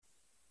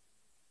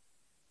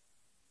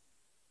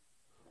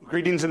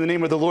Greetings in the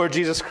name of the Lord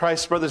Jesus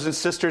Christ, brothers and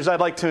sisters. I'd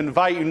like to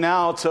invite you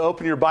now to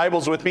open your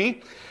Bibles with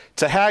me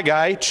to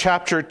Haggai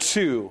chapter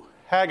 2.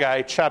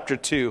 Haggai chapter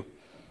 2.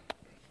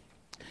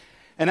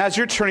 And as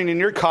you're turning in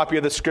your copy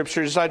of the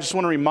scriptures, I just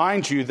want to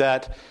remind you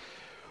that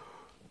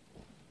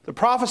the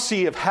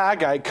prophecy of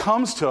Haggai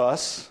comes to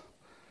us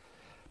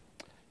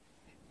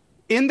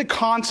in the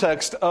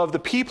context of the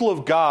people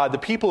of God, the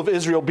people of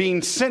Israel,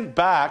 being sent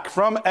back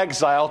from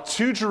exile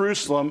to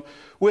Jerusalem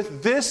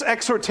with this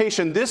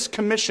exhortation, this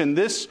commission,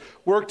 this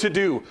work to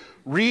do: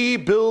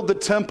 rebuild the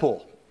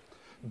temple.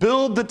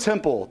 Build the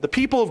temple. The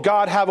people of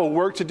God have a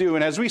work to do.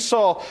 And as we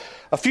saw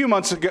a few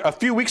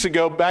weeks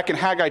ago, back in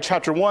Haggai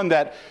chapter 1,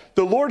 that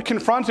the Lord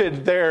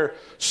confronted their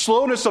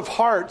slowness of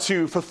heart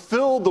to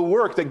fulfill the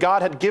work that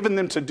God had given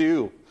them to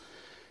do.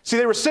 See,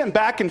 they were sent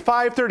back in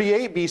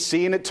 538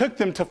 BC, and it took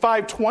them to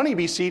 520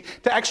 BC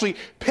to actually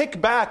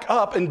pick back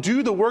up and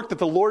do the work that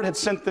the Lord had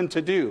sent them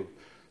to do.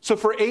 So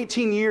for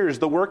 18 years,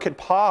 the work had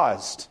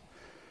paused.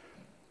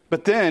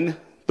 But then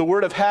the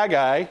word of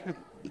Haggai,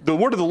 the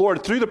word of the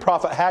Lord through the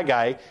prophet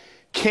Haggai,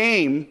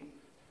 came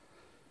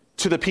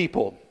to the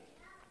people,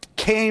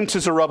 came to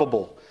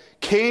Zerubbabel,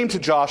 came to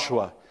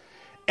Joshua,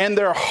 and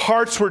their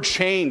hearts were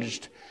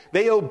changed.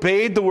 They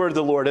obeyed the word of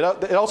the Lord.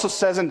 It also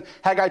says in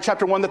Haggai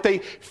chapter 1 that they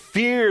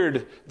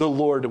feared the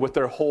Lord with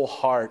their whole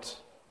heart.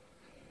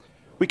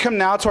 We come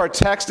now to our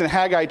text in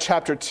Haggai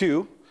chapter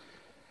 2,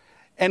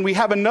 and we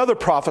have another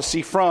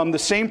prophecy from the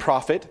same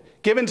prophet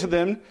given to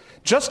them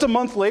just a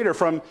month later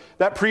from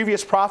that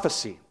previous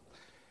prophecy.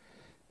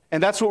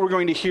 And that's what we're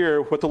going to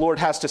hear, what the Lord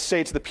has to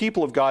say to the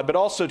people of God, but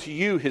also to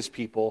you, his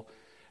people,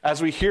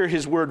 as we hear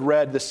his word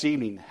read this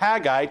evening.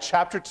 Haggai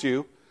chapter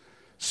 2,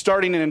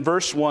 starting in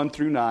verse 1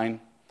 through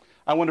 9.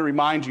 I want to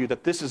remind you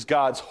that this is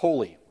God's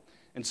holy,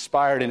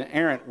 inspired, and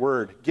inerrant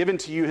word given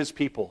to you, his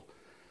people,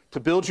 to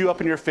build you up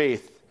in your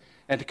faith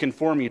and to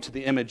conform you to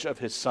the image of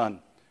his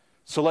Son.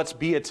 So let's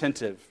be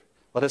attentive.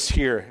 Let us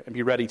hear and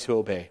be ready to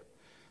obey.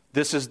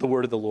 This is the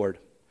word of the Lord.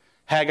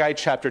 Haggai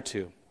chapter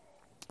 2.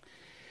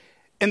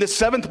 In the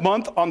 7th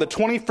month, on the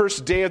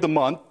 21st day of the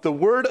month, the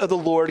word of the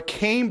Lord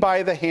came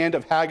by the hand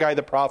of Haggai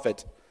the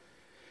prophet.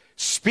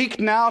 Speak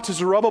now to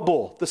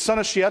Zerubbabel, the son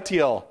of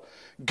Shealtiel,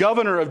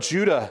 governor of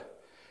Judah,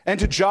 and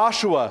to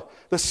Joshua,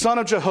 the son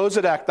of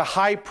Jehozadak, the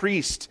high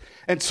priest,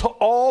 and to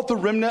all the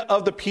remnant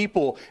of the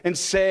people, and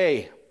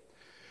say,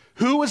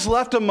 who is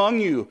left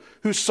among you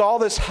who saw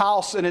this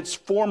house in its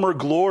former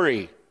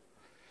glory?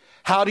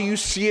 How do you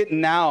see it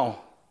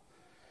now?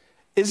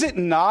 Is it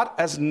not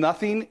as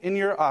nothing in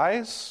your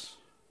eyes?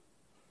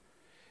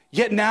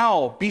 Yet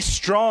now be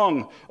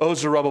strong, O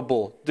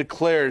Zerubbabel,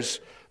 declares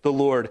the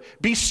Lord.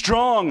 Be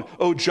strong,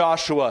 O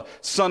Joshua,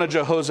 son of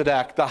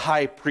Jehozadak, the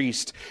high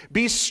priest.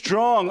 Be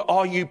strong,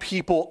 all you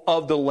people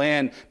of the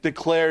land,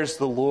 declares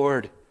the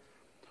Lord.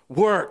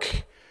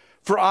 Work,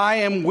 for I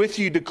am with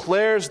you,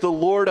 declares the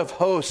Lord of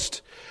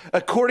hosts,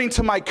 according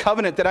to my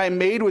covenant that I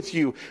made with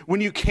you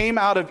when you came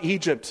out of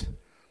Egypt.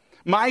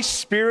 My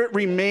spirit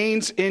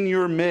remains in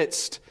your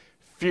midst.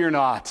 Fear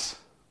not.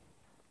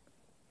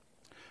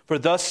 For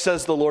thus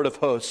says the Lord of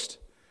hosts,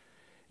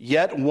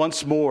 yet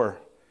once more,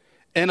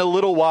 in a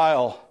little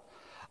while,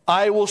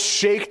 I will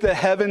shake the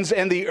heavens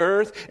and the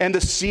earth and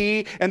the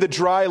sea and the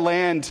dry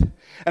land,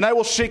 and I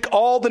will shake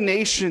all the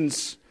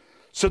nations,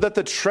 so that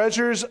the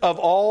treasures of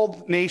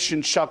all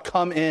nations shall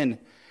come in,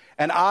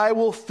 and I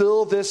will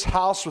fill this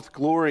house with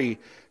glory,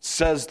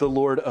 says the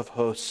Lord of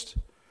hosts.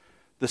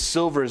 The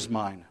silver is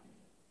mine,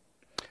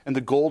 and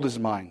the gold is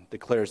mine,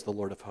 declares the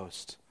Lord of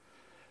hosts.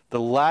 The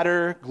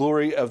latter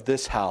glory of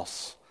this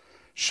house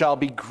shall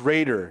be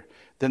greater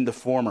than the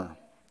former,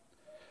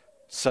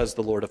 says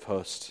the Lord of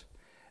hosts.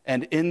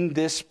 And in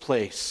this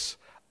place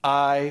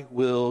I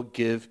will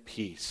give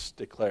peace,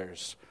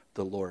 declares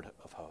the Lord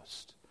of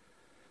hosts.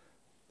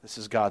 This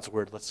is God's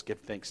word. Let's give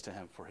thanks to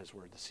him for his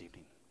word this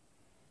evening.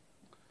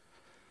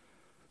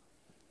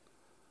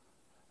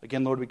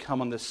 Again, Lord, we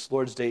come on this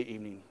Lord's Day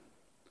evening,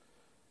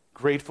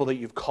 grateful that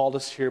you've called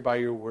us here by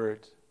your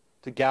word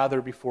to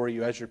gather before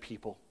you as your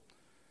people,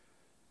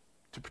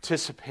 to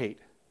participate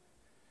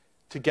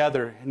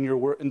together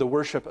in the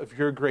worship of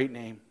your great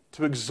name,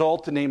 to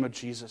exalt the name of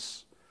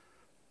Jesus,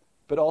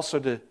 but also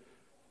to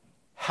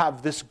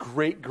have this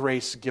great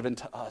grace given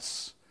to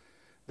us,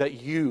 that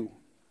you,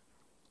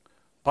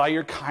 by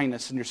your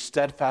kindness and your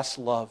steadfast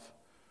love,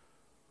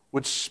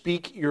 would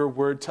speak your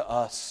word to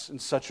us in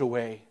such a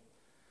way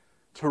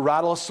to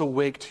rattle us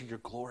awake to your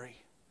glory,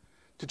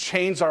 to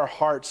change our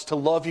hearts, to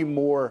love you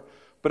more,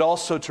 but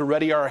also to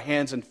ready our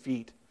hands and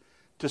feet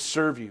to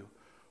serve you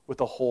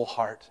with a whole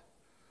heart.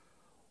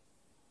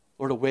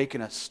 Lord,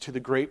 awaken us to the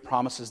great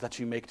promises that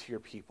you make to your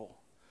people,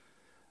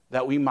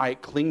 that we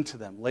might cling to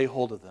them, lay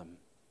hold of them,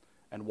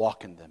 and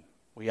walk in them,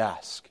 we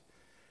ask.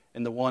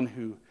 In the one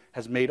who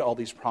has made all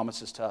these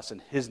promises to us,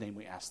 in his name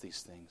we ask these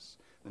things.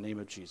 In the name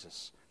of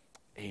Jesus,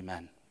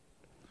 amen.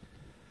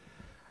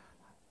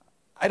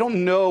 I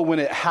don't know when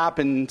it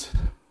happened,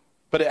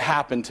 but it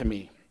happened to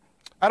me.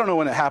 I don't know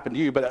when it happened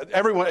to you, but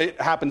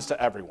it happens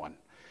to everyone.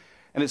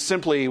 And it's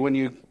simply when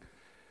you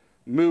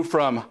move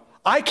from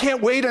I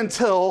can't wait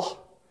until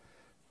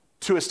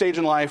to a stage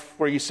in life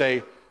where you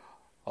say,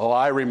 oh,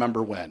 I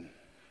remember when.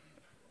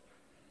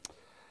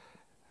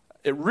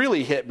 It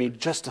really hit me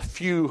just a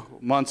few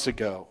months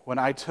ago when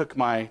I took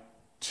my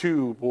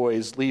two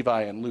boys,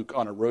 Levi and Luke,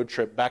 on a road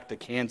trip back to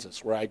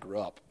Kansas where I grew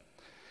up.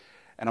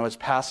 And I was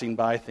passing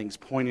by things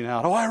pointing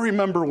out, oh, I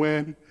remember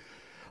when.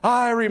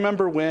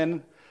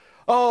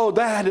 Oh,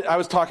 Dad, I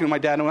was talking to my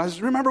dad and I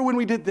was, remember when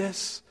we did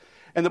this?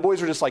 And the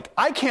boys were just like,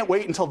 I can't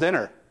wait until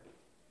dinner.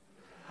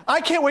 I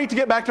can't wait to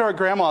get back to our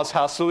grandma's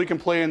house so we can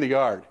play in the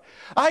yard.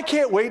 I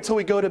can't wait till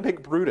we go to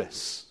Big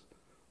Brutus.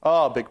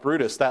 Oh, Big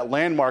Brutus, that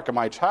landmark of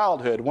my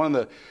childhood, one of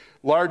the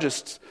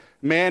largest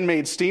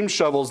man-made steam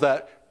shovels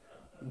that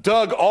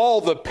dug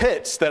all the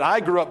pits that I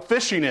grew up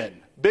fishing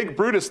in. Big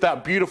Brutus,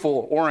 that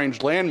beautiful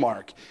orange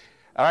landmark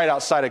right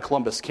outside of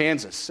Columbus,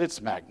 Kansas. It's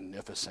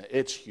magnificent.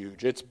 It's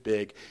huge. It's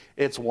big.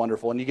 It's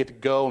wonderful. And you get to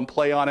go and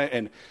play on it,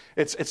 and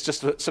it's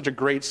just such a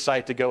great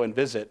sight to go and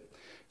visit.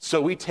 So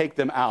we take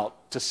them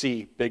out to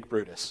see Big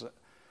Brutus.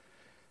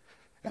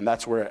 And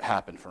that's where it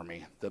happened for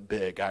me, the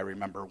big I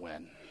remember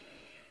when.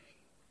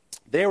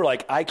 They were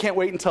like, I can't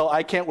wait until,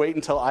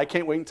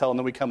 and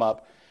then we come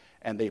up,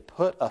 and they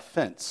put a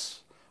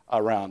fence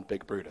around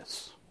Big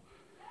Brutus.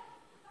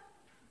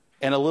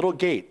 And a little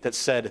gate that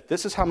said,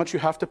 this is how much you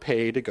have to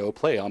pay to go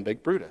play on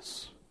Big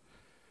Brutus.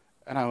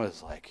 And I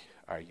was like,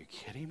 are you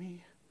kidding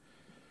me?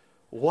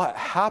 What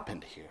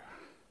happened here?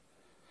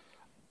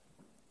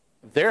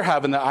 They're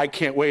having the I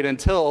can't wait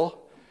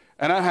until,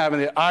 and I'm having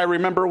the I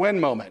remember when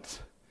moment.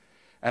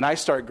 And I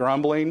start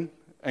grumbling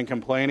and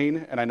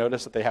complaining, and I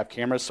notice that they have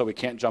cameras so we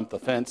can't jump the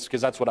fence,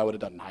 because that's what I would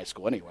have done in high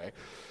school anyway.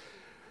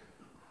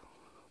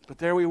 But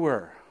there we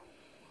were.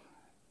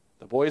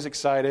 The boys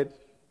excited,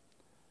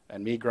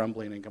 and me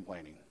grumbling and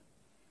complaining.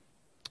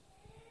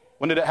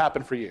 When did it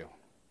happen for you?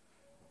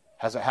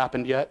 Has it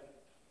happened yet?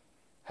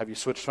 Have you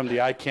switched from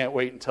the I can't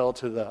wait until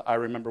to the I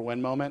remember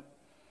when moment?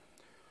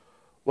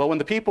 Well, when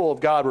the people of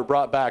God were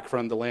brought back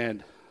from the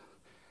land,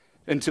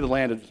 into the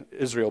land of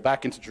Israel,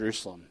 back into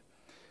Jerusalem,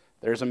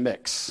 there's a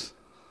mix.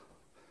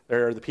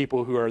 There are the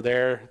people who are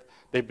there.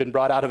 They've been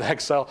brought out of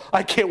exile.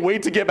 I can't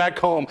wait to get back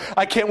home.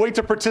 I can't wait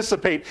to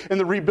participate in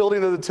the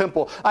rebuilding of the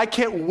temple. I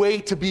can't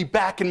wait to be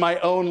back in my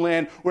own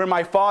land where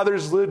my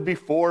fathers lived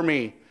before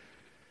me.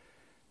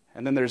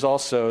 And then there's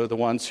also the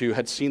ones who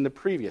had seen the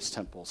previous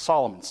temple,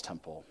 Solomon's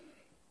temple.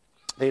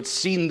 They had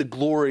seen the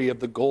glory of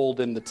the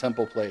gold in the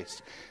temple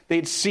place. They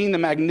had seen the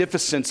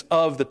magnificence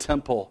of the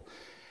temple.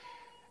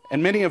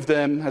 And many of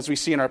them, as we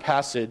see in our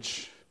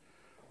passage,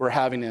 were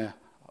having a,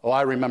 oh,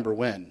 I remember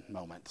when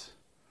moment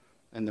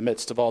in the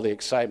midst of all the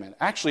excitement.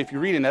 Actually, if you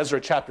read in Ezra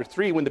chapter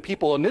 3, when the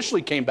people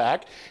initially came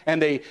back,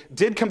 and they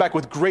did come back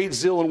with great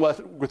zeal and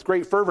with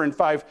great fervor in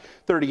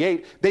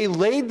 538, they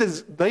laid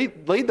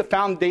the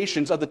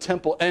foundations of the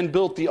temple and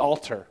built the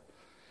altar.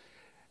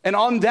 And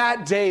on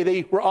that day,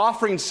 they were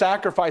offering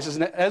sacrifices.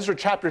 And Ezra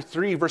chapter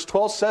 3, verse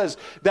 12 says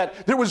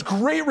that there was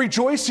great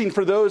rejoicing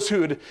for those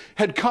who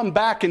had come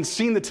back and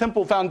seen the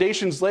temple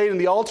foundations laid and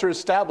the altar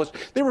established.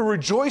 They were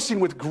rejoicing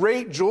with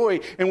great joy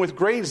and with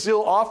great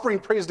zeal, offering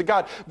praise to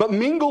God. But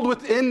mingled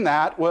within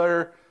that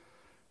were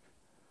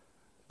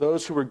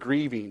those who were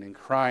grieving and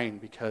crying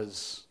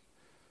because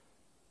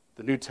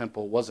the new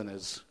temple wasn't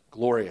as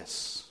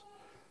glorious.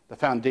 The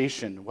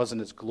foundation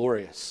wasn't as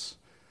glorious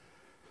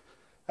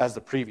as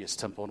the previous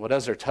temple. And what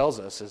Ezra tells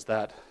us is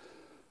that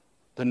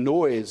the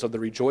noise of the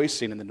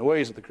rejoicing and the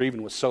noise of the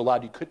grieving was so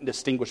loud you couldn't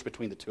distinguish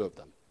between the two of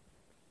them.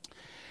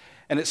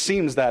 And it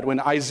seems that when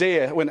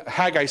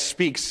Haggai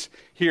speaks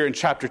here in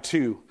chapter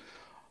 2,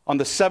 on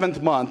the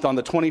 7th month, on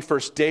the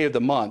 21st day of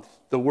the month,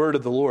 the word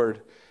of the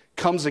Lord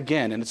comes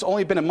again. And it's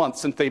only been a month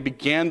since they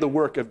began the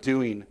work of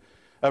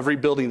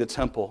rebuilding the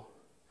temple.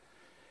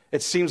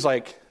 It seems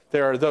like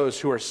there are those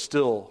who are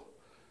still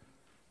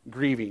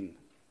grieving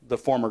the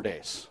former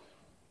days.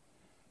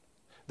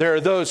 There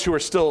are those who are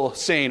still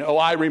saying, oh,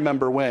 I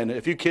remember when.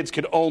 If you kids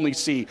could only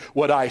see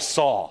what I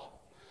saw.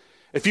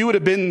 If you would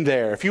have been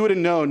there, if you would have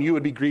known, you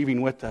would be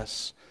grieving with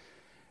us.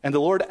 And the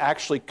Lord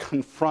actually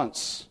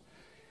confronts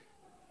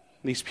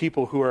these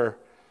people who are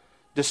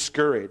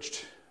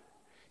discouraged.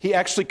 He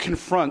actually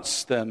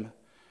confronts them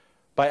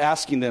by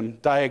asking them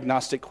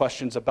diagnostic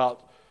questions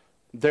about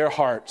their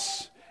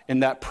hearts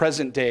in that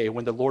present day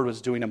when the Lord was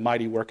doing a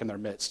mighty work in their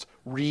midst,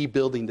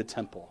 rebuilding the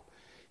temple.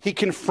 He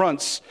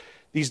confronts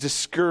these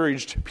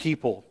discouraged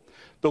people.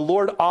 The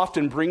Lord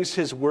often brings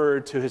his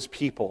word to his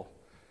people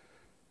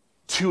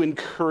to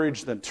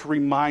encourage them, to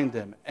remind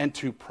them, and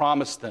to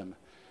promise them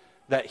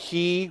that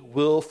he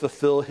will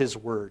fulfill his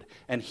word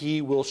and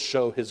he will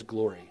show his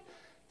glory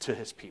to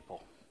his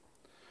people.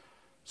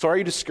 So are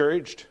you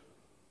discouraged?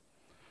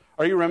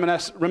 Are you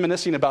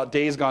reminiscing about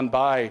days gone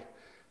by,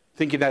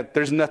 thinking that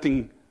there's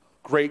nothing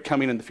great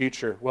coming in the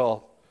future?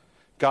 Well,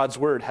 God's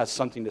word has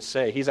something to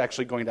say. He's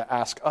actually going to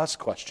ask us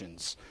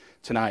questions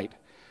tonight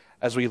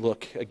as we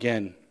look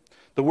again.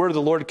 The word of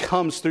the Lord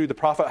comes through the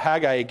prophet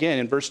Haggai again.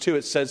 In verse 2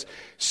 it says,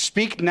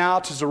 speak now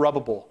to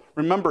Zerubbabel.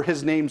 Remember,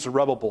 his name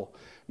Zerubbabel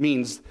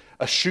means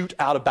a shoot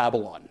out of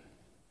Babylon.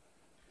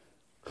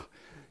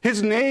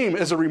 His name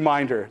is a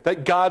reminder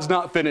that God's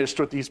not finished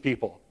with these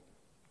people.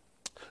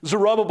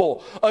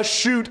 Zerubbabel, a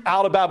shoot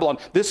out of Babylon.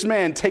 This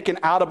man taken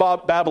out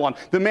of Babylon,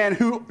 the man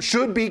who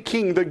should be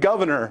king, the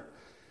governor.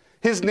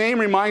 His name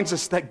reminds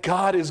us that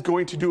God is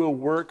going to do a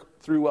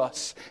work through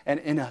us and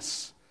in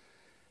us.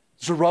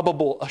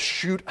 Zerubbabel, a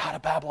shoot out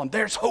of Babylon.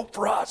 There's hope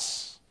for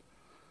us.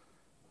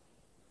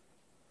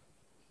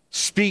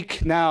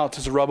 Speak now to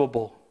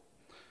Zerubbabel.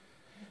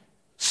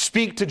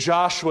 Speak to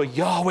Joshua.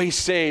 Yahweh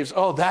saves.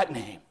 Oh, that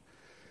name.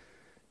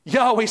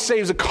 Yahweh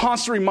saves, a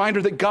constant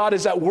reminder that God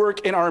is at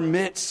work in our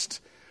midst.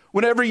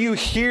 Whenever you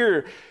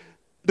hear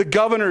the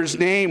governor's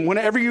name,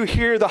 whenever you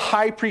hear the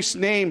high priest's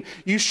name,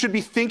 you should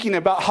be thinking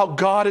about how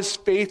God is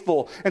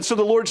faithful. And so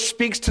the Lord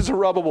speaks to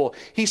Zerubbabel.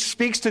 He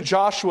speaks to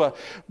Joshua.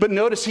 But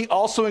notice he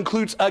also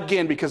includes,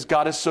 again, because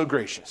God is so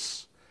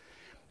gracious,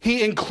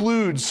 he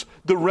includes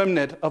the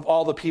remnant of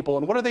all the people.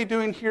 And what are they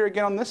doing here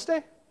again on this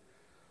day?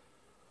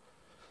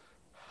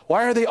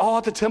 Why are they all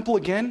at the temple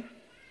again?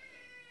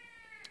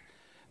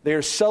 They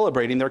are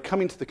celebrating, they're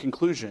coming to the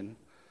conclusion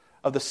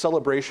of the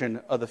celebration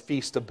of the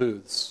Feast of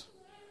Booths.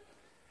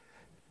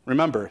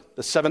 Remember,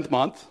 the 7th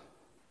month,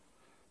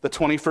 the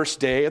 21st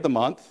day of the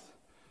month,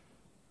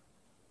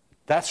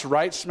 that's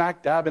right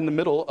smack dab in the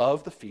middle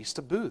of the Feast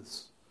of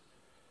Booths.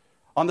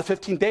 On the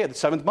 15th day of the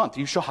 7th month,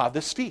 you shall have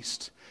this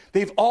feast.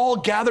 They've all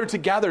gathered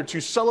together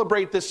to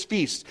celebrate this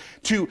feast,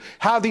 to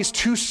have these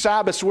 2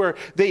 Sabbaths where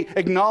they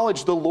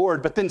acknowledge the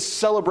Lord, but then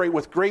celebrate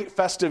with great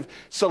festive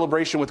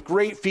celebration, with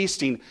great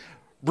feasting,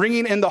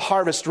 bringing in the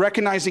harvest,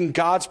 recognizing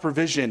God's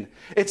provision.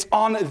 It's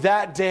on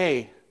that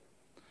day,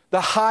 the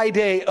high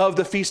day of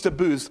the Feast of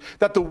Booths,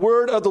 that the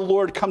word of the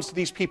Lord comes to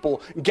these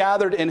people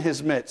gathered in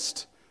his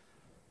midst.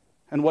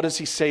 And what does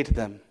he say to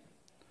them?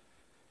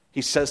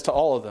 He says to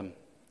all of them,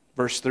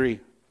 verse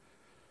 3,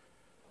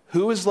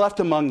 "Who is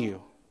left among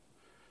you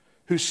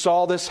who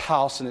saw this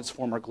house in its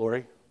former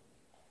glory?"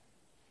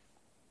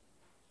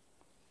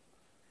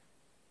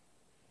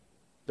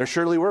 There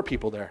surely were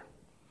people there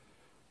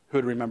who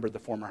had remembered the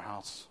former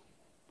house,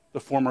 the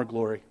former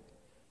glory.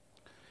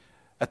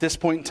 At this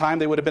point in time,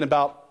 they would have been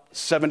about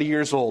 70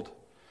 years old.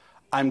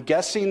 I'm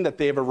guessing that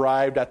they've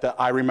arrived at the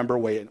I remember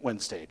when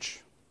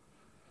stage.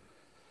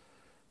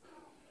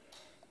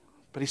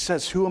 But he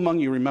says, "Who among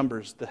you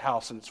remembers the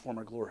house in its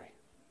former glory?"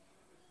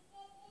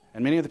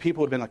 And many of the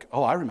people would have been like,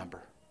 "Oh, I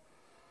remember.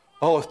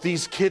 Oh, if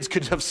these kids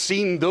could have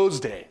seen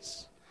those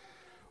days.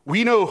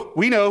 We know,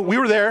 we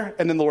were there."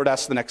 And then the Lord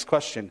asks the next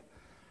question.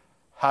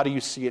 How do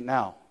you see it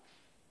now?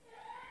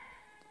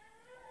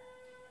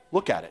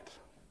 Look at it.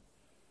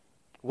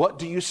 What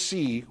do you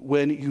see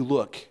when you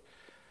look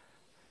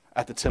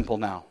at the temple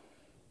now?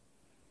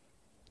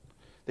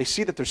 They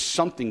see that there's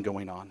something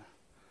going on,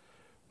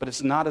 but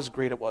it's not as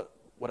great as what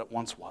it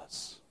once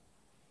was.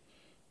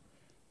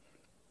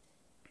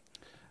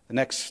 The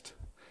next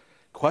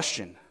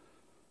question,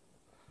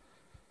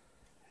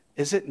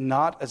 is it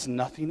not as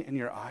nothing in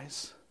your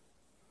eyes?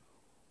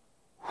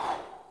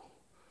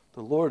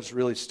 The Lord's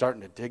really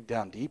starting to dig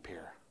down deep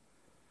here.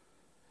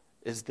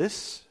 Is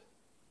this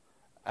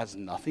as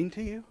nothing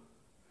to you?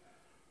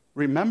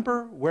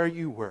 Remember where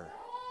you were.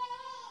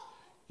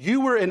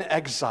 You were in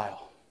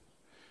exile.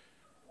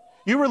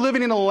 You were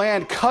living in a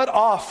land cut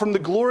off from the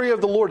glory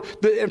of the Lord,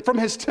 from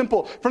his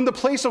temple, from the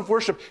place of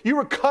worship. You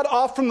were cut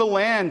off from the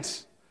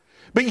land.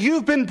 But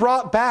you've been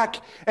brought back,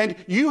 and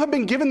you have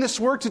been given this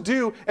work to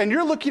do, and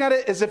you're looking at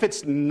it as if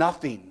it's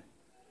nothing.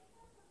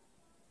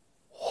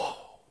 Whoa.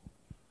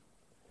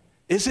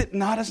 Is it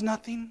not as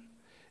nothing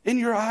in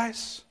your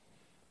eyes?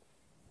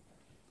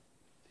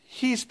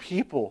 These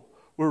people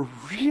were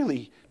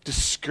really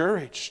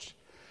discouraged.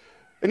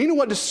 And you know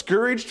what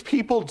discouraged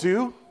people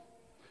do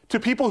to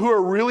people who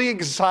are really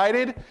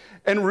excited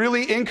and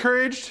really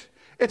encouraged?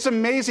 It's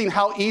amazing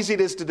how easy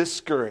it is to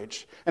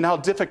discourage and how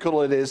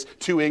difficult it is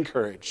to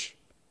encourage.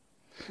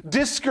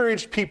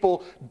 Discouraged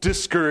people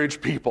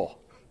discourage people.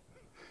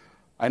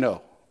 I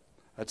know,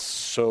 that's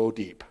so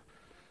deep.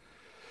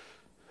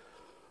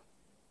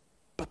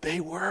 But they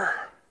were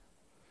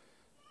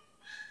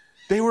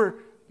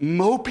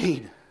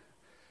moping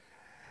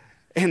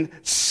and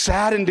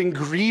saddened and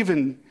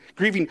grieving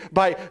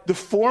by the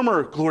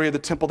former glory of the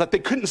temple, that they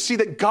couldn't see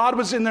that God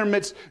was in their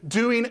midst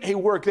doing a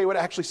work. They would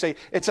actually say,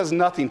 it says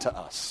nothing to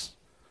us.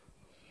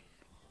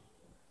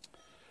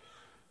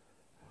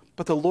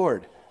 But the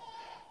Lord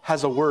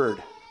has a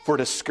word for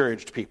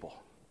discouraged people.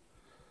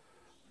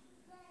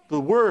 The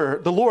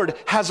Lord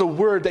has a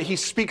word that he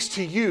speaks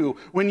to you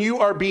when you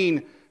are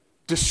being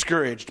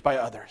discouraged by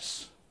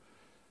others.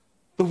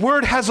 The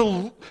Lord has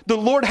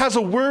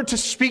a word to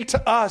speak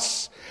to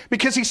us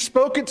because he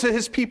spoke it to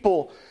his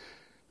people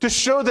to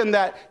show them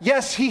that,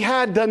 yes, he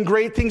had done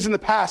great things in the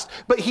past,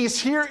 but he's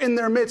here in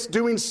their midst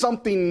doing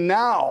something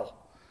now.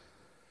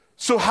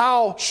 So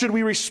how should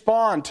we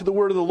respond to the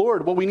word of the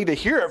Lord? Well, we need to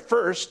hear it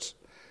first.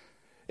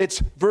 It's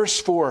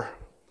verse 4.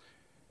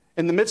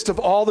 In the midst of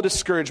all the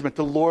discouragement,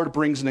 the Lord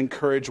brings an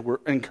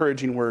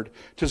encouraging word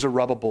to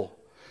Zerubbabel,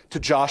 to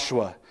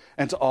Joshua,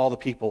 and to all the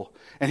people.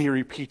 And he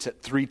repeats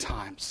it 3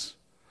 times.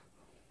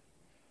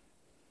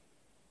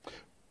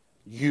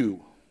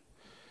 you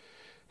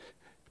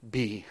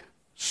be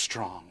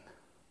strong.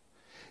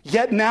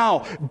 Yet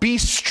now, be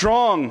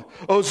strong,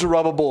 O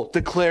Zerubbabel,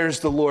 declares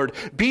the Lord.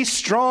 Be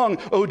strong,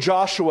 O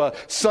Joshua,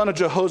 son of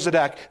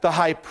Jehozadak, the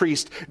high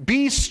priest.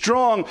 Be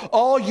strong,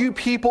 all you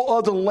people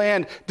of the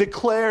land,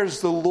 declares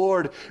the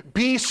Lord.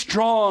 Be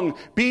strong,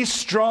 be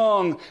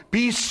strong,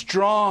 be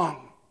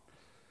strong.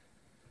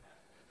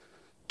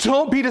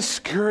 Don't be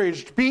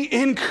discouraged, be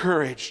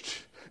encouraged.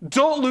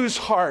 Don't lose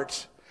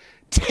heart.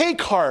 Take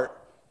heart.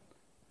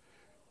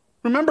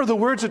 Remember the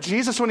words of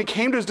Jesus when he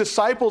came to his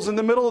disciples in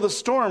the middle of the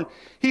storm.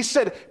 He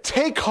said,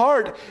 take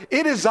heart,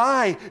 it is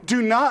I,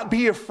 do not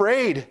be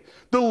afraid.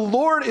 The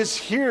Lord is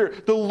here,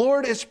 the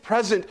Lord is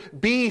present,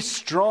 be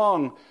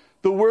strong.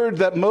 The word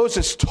that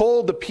Moses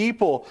told the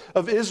people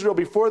of Israel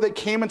before they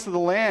came into the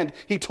land,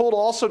 he told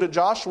also to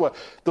Joshua.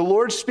 The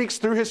Lord speaks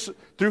through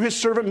his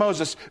servant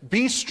Moses,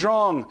 be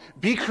strong,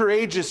 be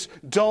courageous,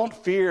 don't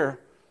fear.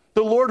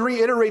 The Lord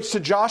reiterates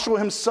to Joshua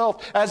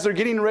himself as they're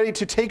getting ready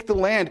to take the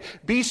land,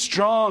 be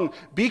strong,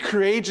 be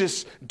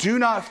courageous, do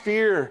not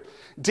fear.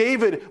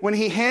 David, when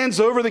he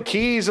hands over the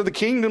keys of the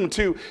kingdom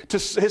to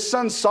his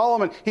son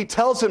Solomon, he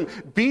tells him,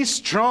 be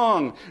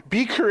strong,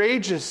 be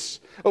courageous,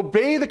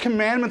 obey the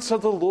commandments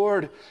of the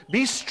Lord,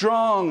 be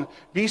strong,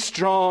 be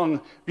strong,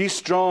 be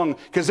strong,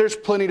 because there's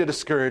plenty to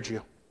discourage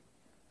you.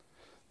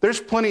 There's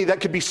plenty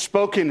that could be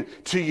spoken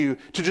to you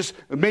to just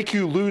make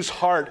you lose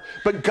heart.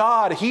 But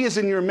God, he is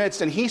in your midst,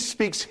 and he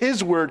speaks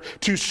his word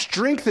to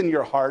strengthen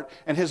your heart.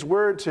 And his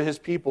word to his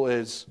people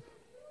is,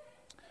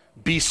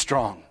 be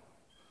strong.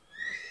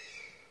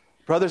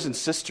 Brothers and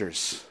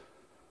sisters,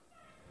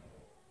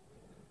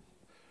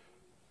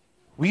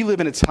 we live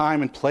in a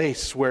time and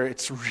place where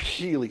it's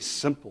really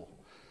simple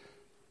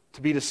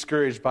to be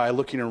discouraged by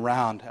looking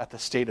around at the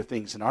state of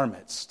things in our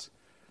midst.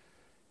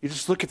 You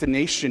just look at the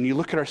nation, you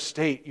look at our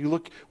state, you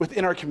look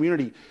within our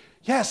community.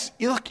 Yes,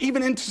 you look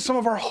even into some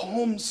of our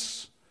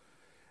homes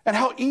and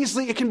how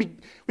easily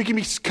we can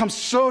become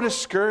so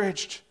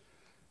discouraged.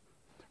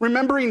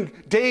 Remembering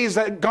days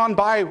that had gone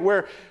by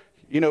where,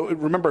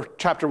 remember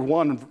chapter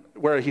 1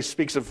 where he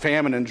speaks of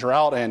famine and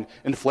drought and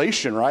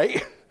inflation,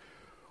 right?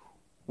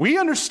 We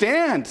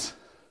understand.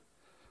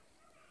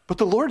 But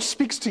the Lord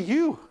speaks to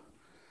you.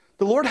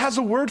 The Lord has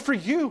a word for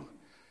you.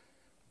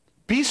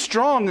 Be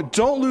strong,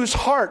 don't lose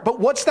heart.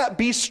 But what's that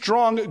be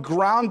strong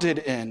grounded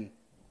in?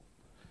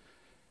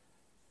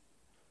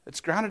 It's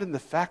grounded in the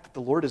fact that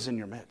the Lord is in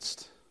your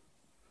midst.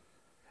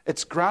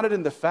 It's grounded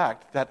in the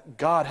fact that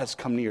God has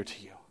come near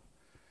to you.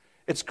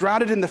 It's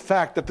grounded in the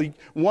fact that the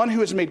one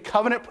who has made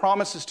covenant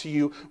promises to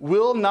you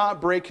will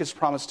not break his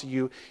promise to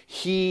you.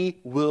 He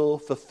will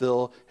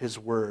fulfill his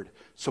word.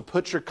 So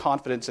put your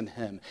confidence in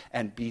him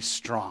and be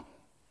strong.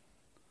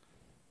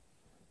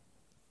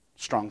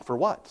 Strong for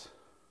what?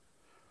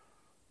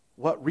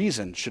 What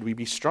reason should we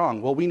be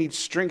strong? Well, we need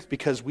strength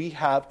because we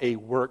have a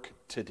work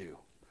to do.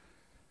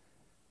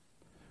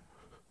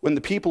 When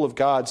the people of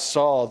God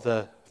saw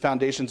the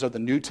foundations of the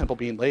new temple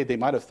being laid, they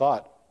might have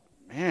thought,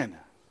 man,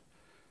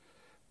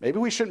 maybe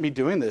we shouldn't be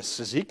doing this.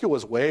 Ezekiel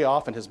was way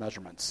off in his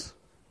measurements.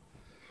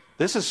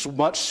 This is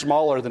much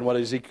smaller than what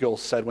Ezekiel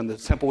said when the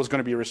temple was going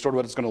to be restored,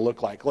 what it's going to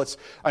look like. Let's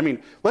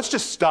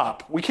just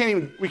stop. We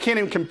can't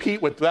even compete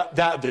with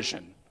that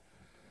vision.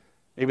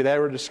 Maybe they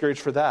were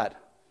discouraged for that.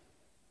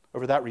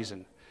 Over that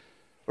reason.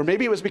 Or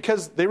maybe it was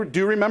because they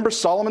do remember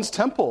Solomon's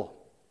temple.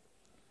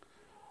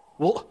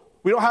 Well,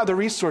 we don't have the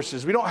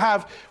resources. We don't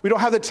have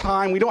the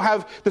time. We don't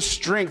have the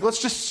strength.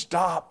 Let's just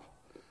stop.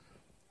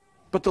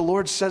 But the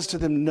Lord says to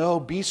them, no,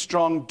 be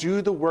strong.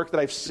 Do the work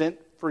that I've sent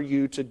for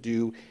you to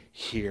do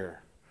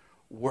here.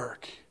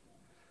 Work.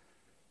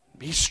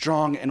 Be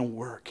strong and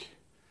work.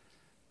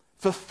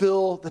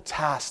 Fulfill the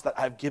task that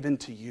I've given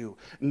to you.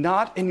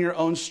 Not in your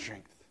own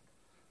strength.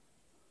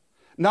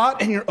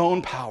 Not in your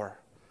own power.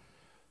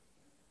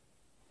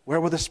 Where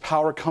will this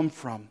power come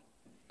from?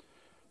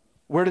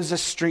 Where does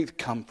this strength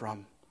come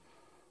from?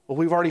 Well,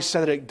 we've already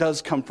said that it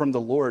does come from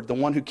the Lord, the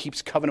one who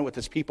keeps covenant with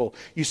his people.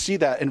 You see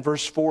that in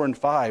verse 4 and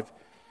 5.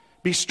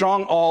 Be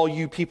strong, all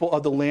you people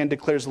of the land,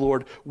 declares the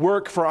Lord.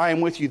 Work, for I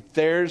am with you.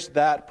 There's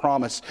that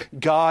promise.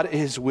 God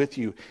is with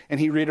you. And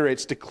he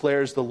reiterates,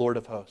 declares the Lord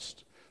of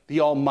hosts,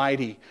 the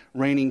almighty,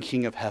 reigning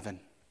King of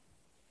heaven.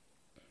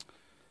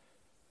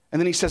 And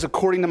then he says,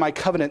 according to my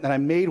covenant that I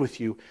made with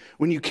you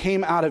when you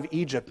came out of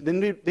Egypt. Then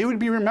they would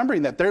be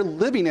remembering that they're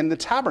living in the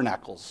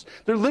tabernacles.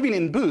 They're living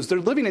in booths. They're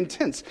living in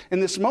tents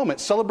in this moment,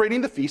 celebrating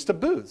the Feast of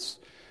Booths.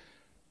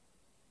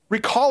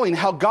 Recalling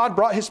how God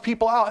brought his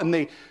people out and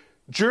they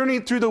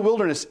journeyed through the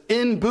wilderness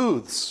in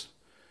booths.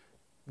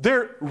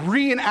 They're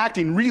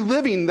reenacting,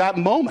 reliving that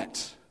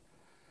moment.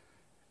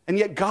 And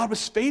yet God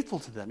was faithful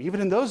to them, even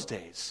in those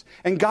days.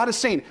 And God is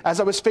saying, as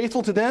I was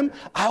faithful to them,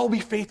 I will be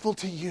faithful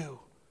to you.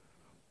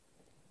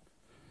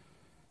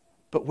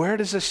 But where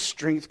does this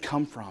strength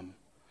come from?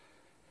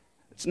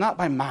 It's not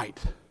by might.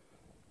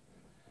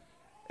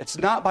 It's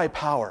not by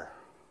power.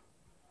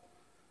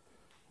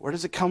 Where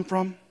does it come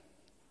from?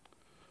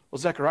 Well,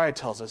 Zechariah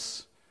tells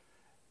us,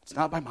 it's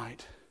not by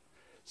might.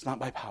 It's not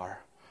by power.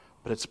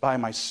 but it's by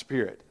my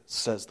Spirit,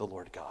 says the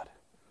Lord God.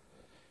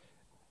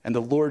 And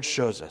the Lord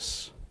shows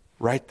us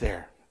right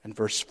there in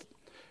verse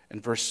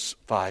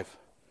 5,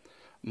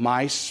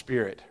 my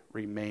Spirit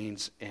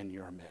remains in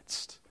your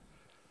midst.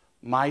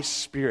 My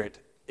Spirit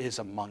is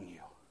among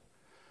you.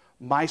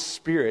 My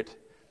Spirit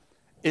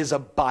is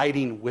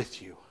abiding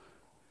with you.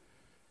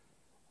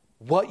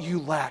 What you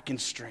lack in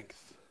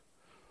strength,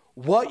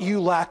 what you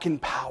lack in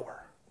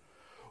power,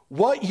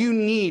 what you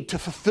need to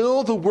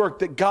fulfill the work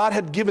that God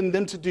had given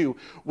them to do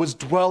was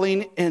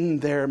dwelling in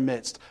their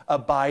midst,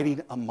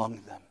 abiding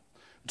among them,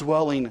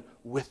 dwelling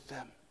with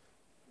them.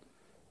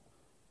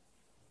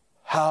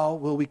 How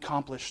will we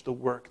accomplish the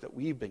work that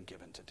we've been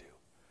given to do?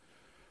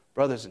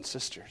 Brothers and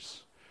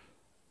sisters,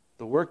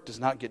 the work does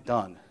not get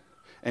done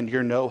in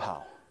your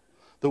know-how.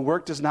 The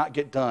work does not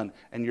get done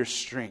in your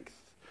strength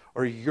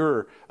or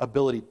your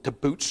ability to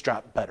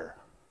bootstrap better.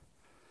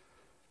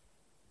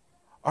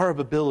 Our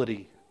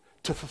ability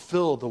to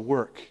fulfill the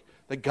work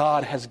that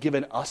God has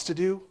given us to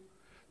do,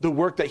 the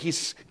work that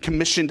he's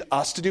commissioned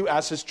us to do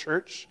as his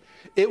church,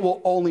 it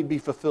will only be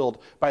fulfilled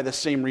by the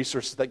same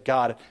resources that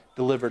God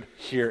delivered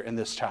here in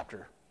this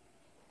chapter.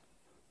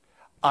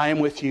 I am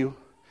with you,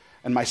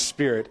 and my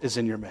Spirit is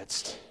in your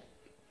midst.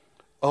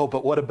 Oh,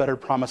 but what a better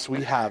promise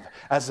we have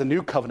as the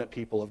new covenant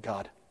people of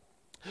God.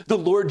 The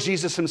Lord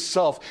Jesus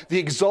himself, the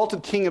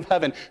exalted King of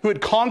heaven, who had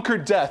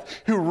conquered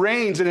death, who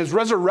reigns and is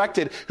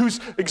resurrected,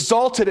 who's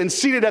exalted and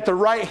seated at the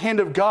right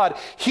hand of God.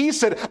 He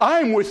said,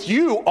 I'm with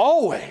you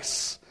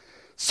always.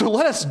 So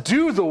let us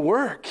do the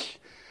work.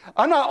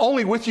 I'm not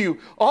only with you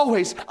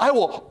always, I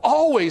will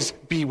always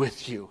be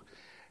with you.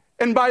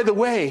 And by the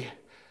way,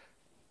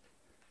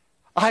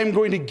 I'm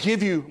going to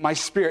give you my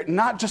Spirit,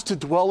 not just to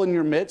dwell in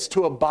your midst,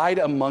 to abide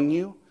among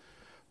you,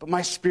 but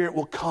my Spirit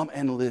will come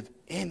and live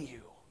in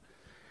you,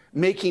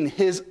 making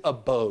his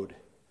abode,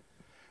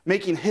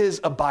 making his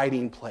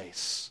abiding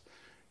place,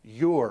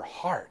 your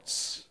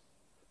hearts.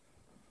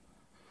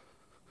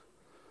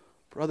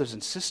 Brothers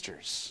and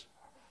sisters,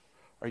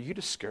 are you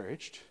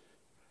discouraged?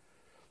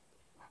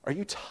 Are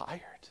you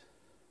tired?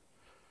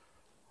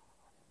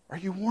 Are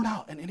you worn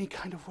out in any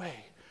kind of way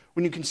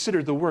when you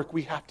consider the work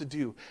we have to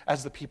do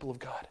as the people of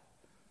God?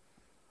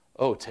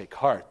 Oh, take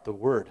heart. The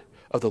word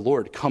of the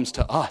Lord comes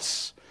to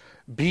us.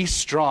 Be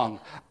strong.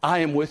 I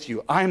am with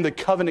you. I am the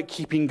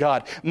covenant-keeping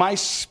God. My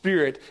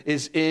Spirit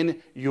is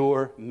in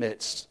your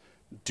midst.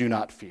 Do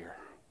not fear.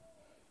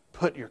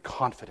 Put your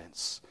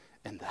confidence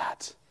in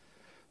that.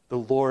 The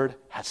Lord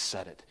has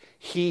said it.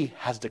 He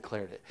has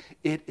declared it.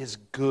 It is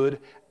good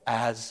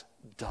as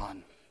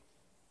done.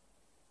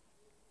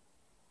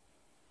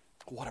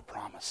 What a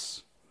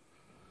promise.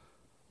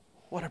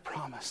 What a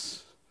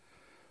promise.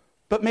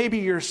 But maybe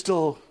you're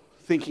still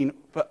thinking,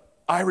 but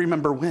I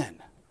remember when.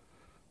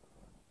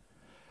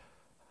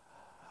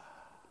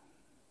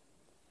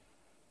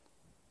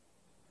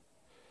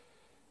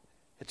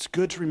 It's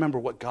good to remember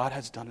what God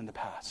has done in the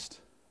past.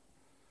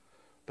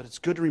 But it's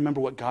good to remember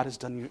what God has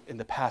done in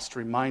the past to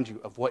remind you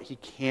of what he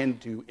can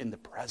do in the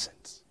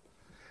present.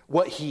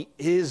 What he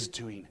is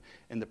doing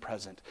in the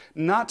present.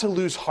 Not to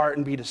lose heart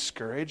and be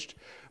discouraged,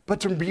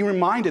 but to be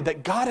reminded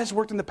that God has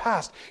worked in the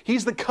past.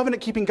 He's the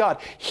covenant-keeping God.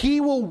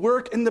 He will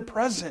work in the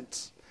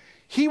present.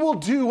 He will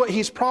do what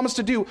he's promised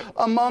to do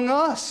among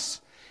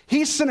us.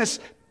 He sent us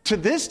to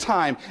this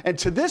time and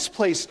to this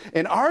place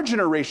in our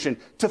generation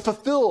to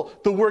fulfill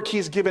the work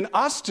he's given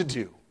us to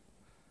do.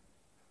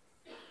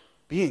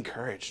 Be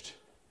encouraged.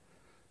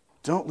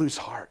 Don't lose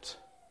heart.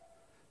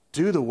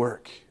 Do the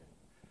work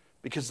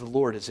because the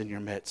Lord is in your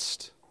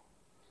midst.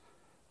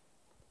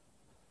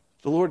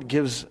 The Lord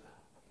gives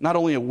not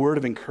only a word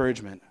of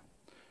encouragement,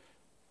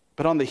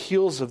 but on the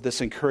heels of this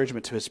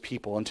encouragement to his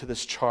people and to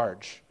this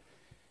charge,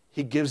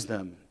 he gives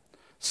them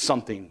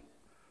something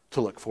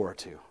to look forward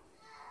to.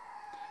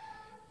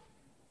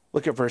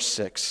 Look at verse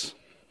 6.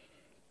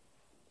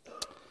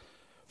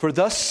 For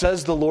thus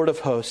says the Lord of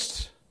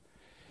hosts,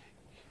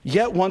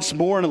 yet once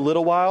more in a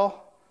little while,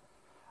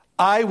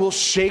 I will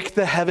shake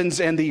the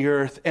heavens and the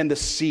earth and the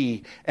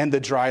sea and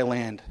the dry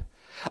land.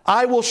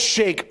 I will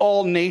shake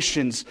all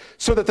nations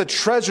so that the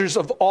treasures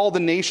of all the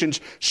nations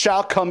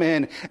shall come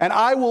in, and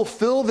I will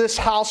fill this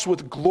house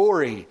with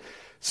glory,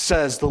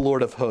 says the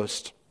Lord of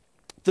hosts.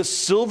 The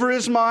silver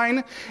is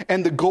mine,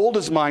 and the gold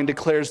is mine,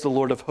 declares the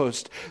Lord of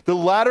hosts. The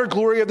latter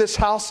glory of this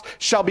house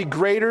shall be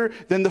greater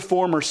than the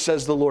former,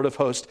 says the Lord of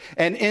hosts.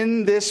 And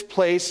in this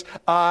place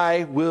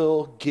I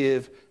will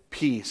give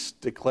peace,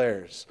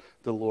 declares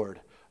the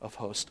Lord of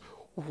hosts.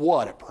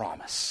 What a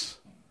promise.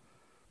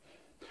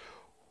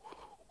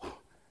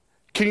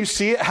 Can you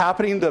see it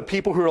happening? The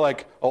people who are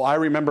like, oh, I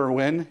remember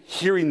when,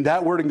 hearing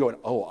that word and going,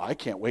 oh, I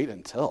can't wait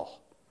until.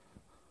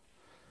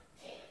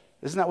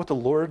 Isn't that what the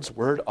Lord's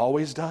word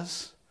always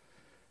does?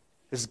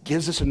 It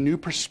gives us a new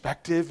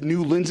perspective,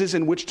 new lenses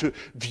in which to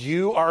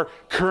view our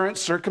current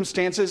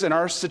circumstances and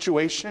our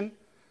situation.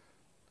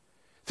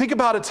 Think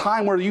about a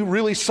time where you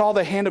really saw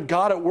the hand of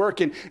God at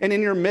work and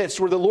in your midst,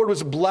 where the Lord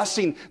was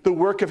blessing the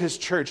work of his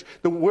church,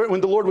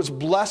 when the Lord was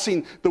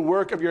blessing the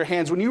work of your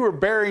hands, when you were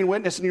bearing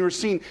witness and you were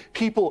seeing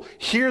people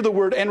hear the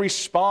word and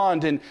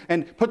respond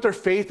and put their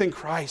faith in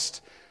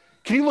Christ.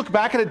 Can you look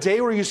back at a day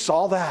where you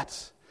saw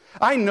that?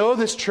 I know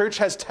this church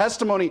has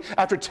testimony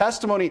after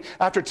testimony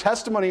after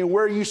testimony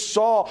where you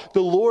saw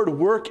the Lord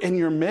work in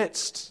your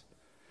midst.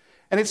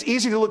 And it's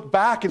easy to look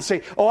back and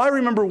say, oh, I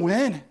remember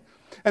when.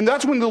 And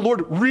that's when the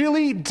Lord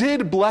really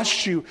did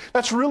bless you.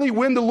 That's really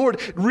when the Lord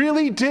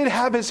really did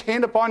have his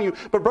hand upon you.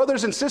 But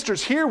brothers and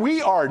sisters, here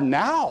we are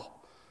now.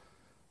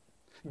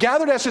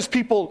 Gathered as his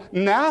people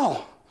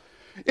now.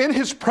 In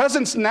his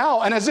presence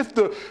now. And as if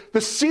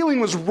the ceiling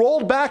was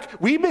rolled back,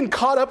 we've been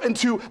caught up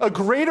into a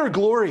greater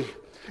glory.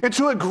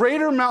 Into a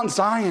greater Mount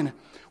Zion.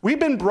 We've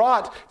been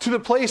brought to the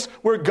place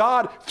where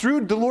God,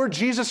 through the Lord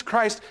Jesus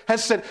Christ,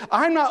 has said,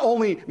 I'm not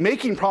only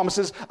making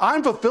promises,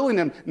 I'm fulfilling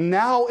them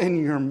now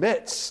in your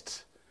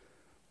midst.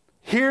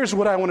 Here's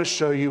what I want to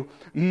show you,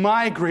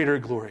 my greater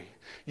glory.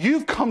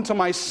 You've come to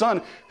my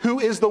Son, who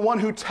is the one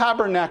who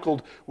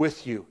tabernacled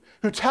with you,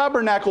 who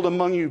tabernacled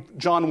among you,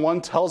 John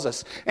 1 tells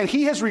us. And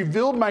he has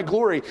revealed my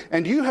glory,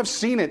 and you have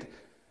seen it.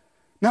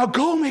 Now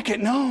go make it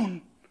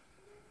known.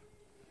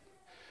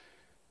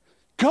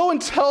 Go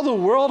and tell the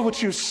world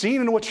what you've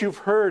seen and what you've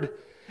heard.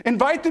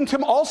 Invite them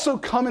to also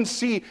come and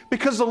see,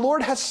 because the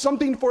Lord has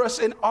something for us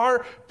in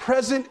our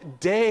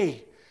present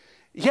day.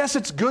 Yes,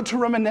 it's good to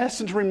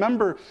reminisce and to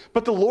remember,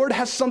 but the Lord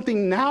has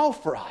something now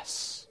for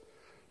us.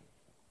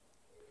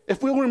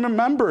 If we'll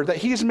remember that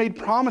he has made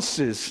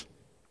promises,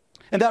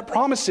 and that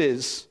promise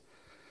is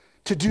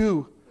to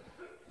do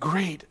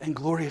great and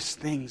glorious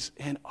things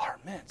in our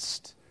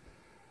midst.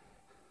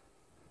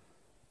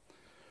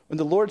 When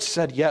the Lord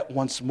said, yet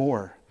once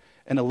more,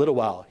 in a little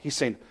while, he's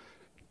saying,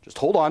 just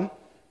hold on.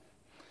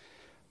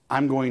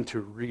 I'm going to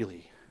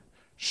really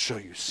show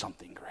you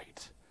something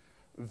great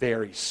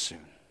very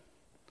soon.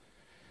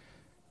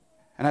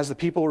 And as the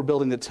people were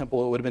building the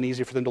temple, it would have been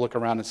easy for them to look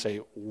around and say,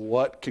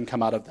 what can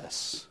come out of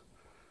this?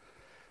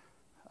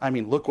 I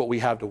mean, look what we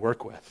have to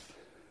work with.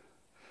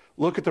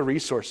 Look at the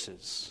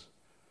resources.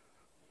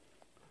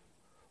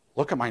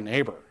 Look at my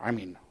neighbor. I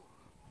mean,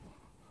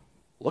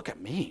 look at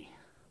me.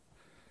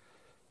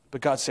 But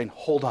God's saying,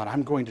 hold on,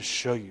 I'm going to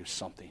show you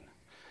something.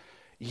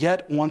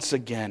 Yet once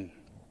again,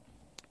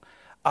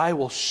 I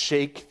will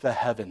shake the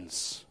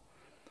heavens.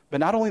 But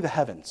not only the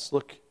heavens.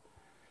 Look,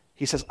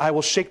 he says, I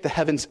will shake the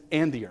heavens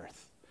and the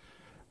earth.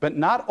 But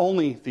not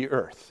only the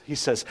earth. He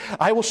says,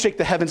 I will shake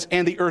the heavens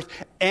and the earth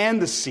and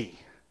the sea.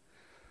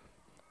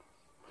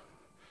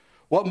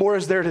 What more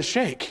is there to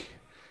shake?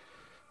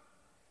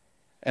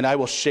 And I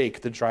will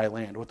shake the dry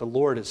land. What the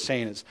Lord is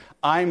saying is,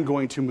 I'm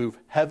going to move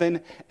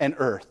heaven and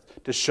earth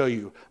to show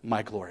you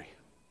my glory.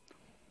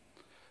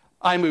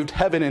 I moved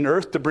heaven and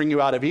earth to bring you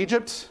out of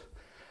Egypt.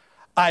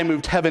 I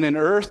moved heaven and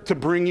earth to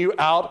bring you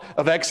out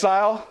of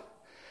exile.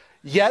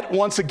 Yet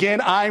once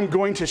again, I'm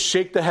going to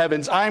shake the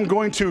heavens. I'm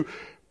going to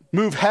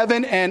move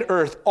heaven and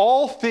earth,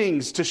 all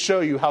things to show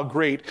you how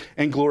great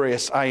and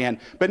glorious I am.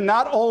 But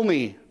not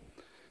only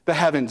the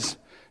heavens,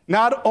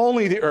 not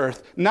only the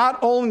earth, not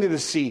only the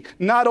sea,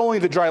 not only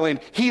the dry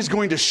land, he's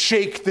going to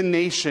shake the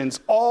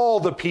nations, all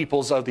the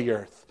peoples of the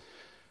earth.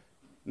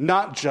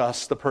 Not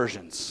just the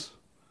Persians,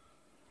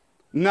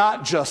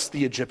 not just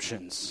the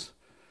Egyptians.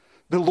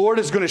 The Lord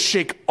is going to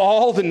shake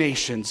all the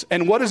nations.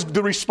 And what is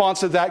the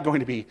response of that going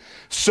to be?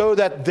 So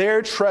that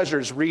their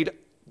treasures read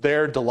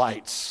their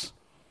delights.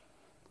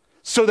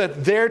 So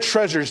that their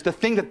treasures, the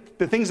things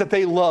that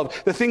they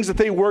love, the things that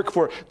they work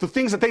for, the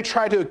things that they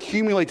try to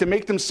accumulate to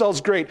make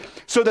themselves great,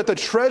 so that the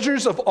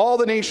treasures of all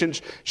the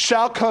nations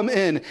shall come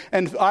in,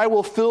 and I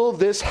will fill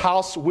this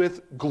house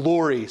with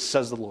glory,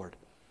 says the Lord.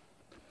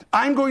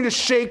 I'm going to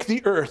shake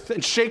the earth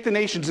and shake the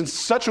nations in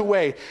such a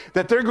way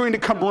that they're going to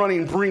come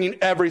running, bringing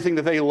everything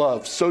that they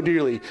love so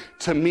dearly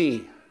to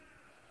me.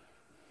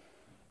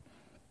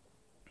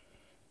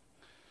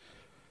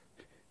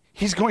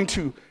 He's going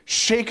to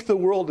shake the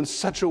world in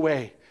such a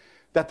way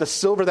that the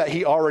silver that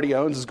he already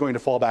owns is going to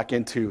fall back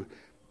into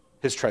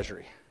his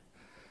treasury.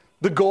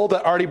 The gold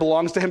that already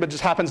belongs to him but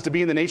just happens to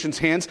be in the nation's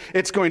hands,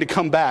 it's going to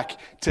come back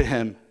to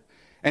him.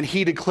 And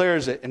he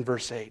declares it in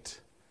verse 8.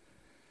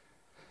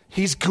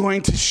 He's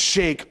going to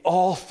shake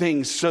all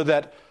things so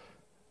that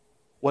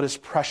what is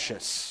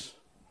precious,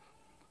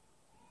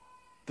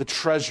 the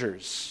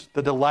treasures,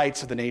 the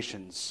delights of the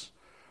nations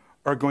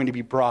are going to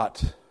be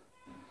brought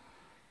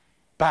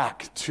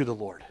back to the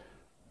Lord.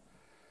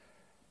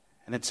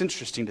 And it's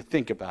interesting to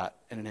think about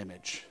in an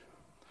image.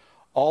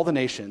 All the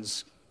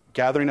nations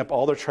gathering up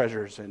all their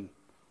treasures and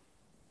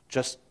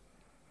just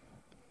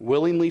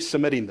willingly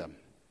submitting them.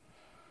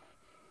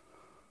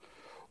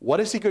 What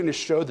is he going to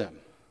show them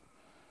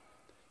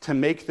to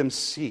make them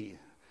see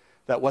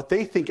that what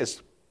they think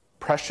is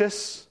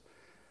precious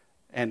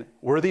and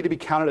worthy to be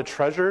counted a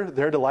treasure,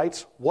 their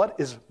delights, what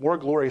is more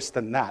glorious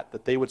than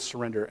that they would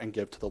surrender and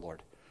give to the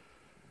Lord?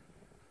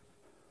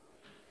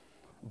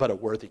 But a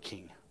worthy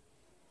king.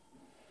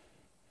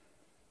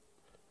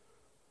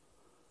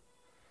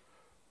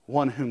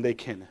 one whom they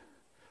can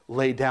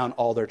lay down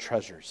all their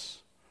treasures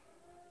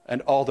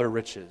and all their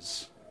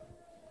riches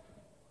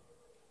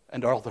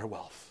and all their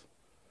wealth.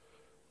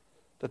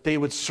 That they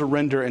would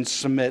surrender and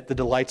submit the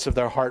delights of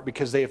their heart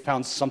because they have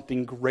found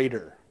something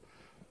greater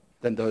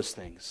than those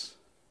things.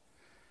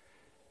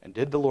 And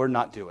did the Lord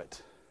not do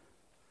it?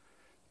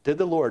 Did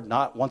the Lord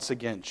not once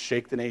again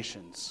shake the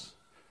nations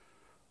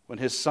when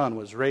his Son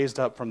was raised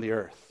up from the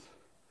earth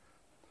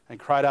and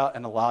cried out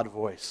in a loud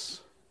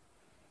voice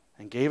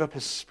and gave up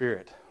his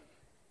Spirit?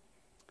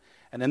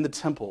 And in the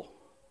temple,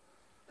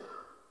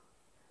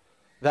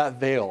 that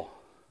veil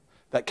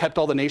that kept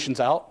all the nations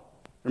out,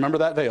 remember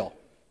that veil?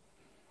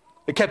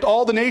 It kept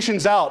all the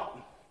nations out.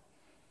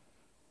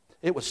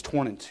 It was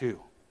torn in two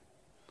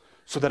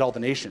so that all the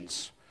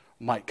nations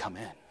might come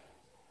in.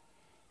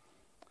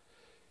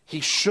 He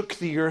shook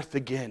the earth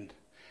again,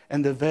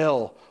 and the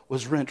veil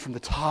was rent from the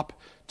top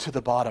to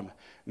the bottom,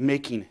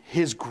 making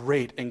his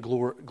great and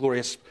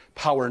glorious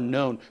power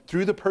known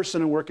through the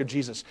person and work of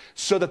Jesus,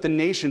 so that the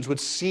nations would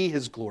see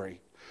his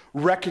glory,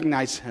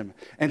 recognize him,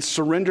 and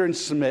surrender and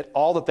submit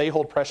all that they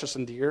hold precious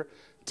and dear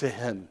to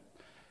him,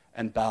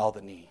 and bow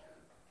the knee.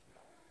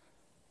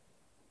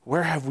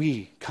 Where have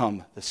we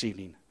come this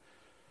evening?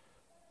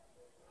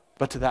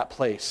 But to that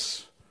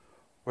place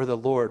where the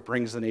Lord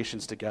brings the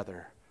nations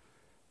together.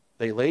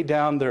 They lay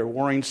down their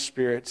warring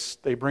spirits,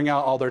 they bring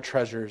out all their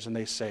treasures, and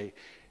they say,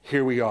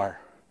 here we are.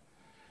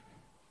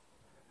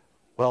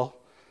 Well,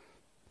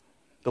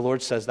 the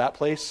Lord says that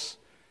place,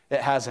 it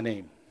has a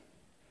name.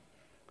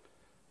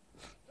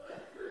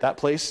 That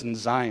place in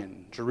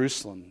Zion,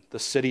 Jerusalem, the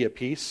city of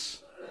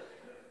peace,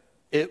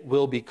 it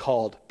will be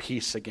called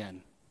peace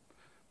again.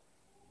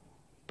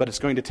 But it's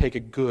going to take a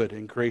good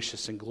and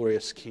gracious and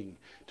glorious king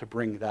to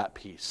bring that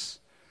peace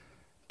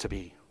to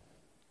be.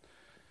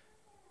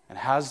 And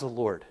has the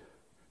Lord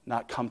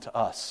not come to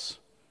us,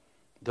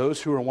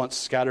 those who were once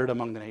scattered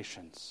among the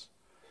nations?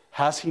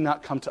 Has he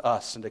not come to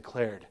us and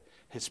declared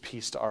his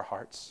peace to our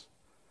hearts?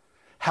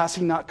 Has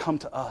he not come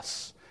to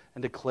us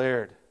and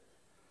declared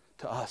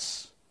to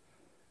us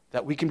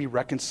that we can be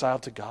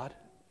reconciled to God?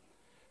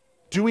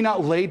 Do we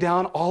not lay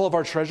down all of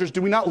our treasures?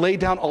 Do we not lay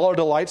down all our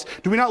delights?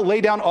 Do we not lay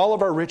down all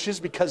of our riches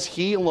because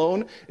he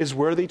alone is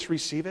worthy to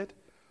receive it?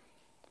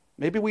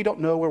 Maybe we don't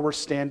know where we're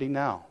standing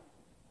now,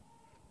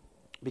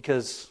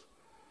 because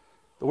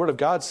the Word of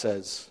God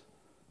says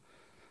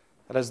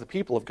that as the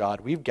people of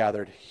God, we've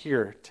gathered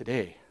here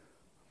today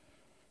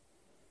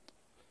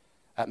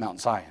at Mount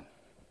Zion.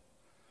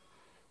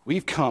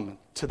 We've come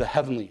to the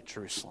heavenly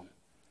Jerusalem.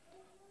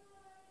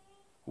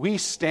 We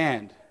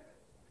stand,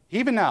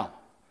 even now,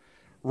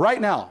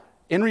 right now,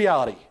 in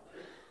reality,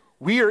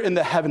 we are in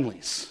the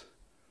heavenlies,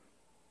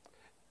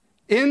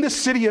 in the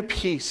city of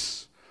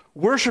peace,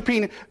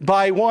 worshiping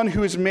by one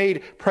who has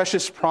made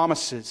precious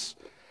promises.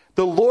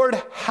 The Lord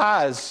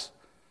has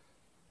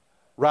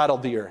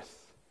rattled the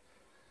earth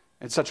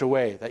in such a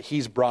way that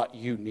he's brought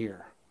you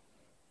near.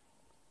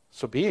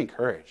 So be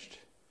encouraged.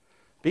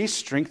 Be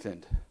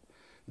strengthened.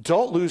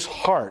 Don't lose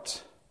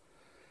heart.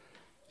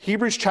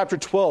 Hebrews chapter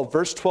 12,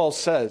 verse 12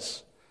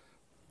 says,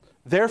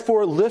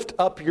 therefore lift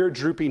up your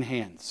drooping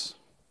hands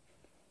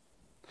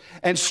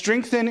and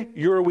strengthen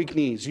your weak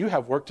knees. You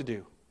have work to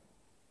do.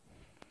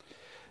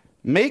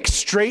 Make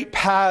straight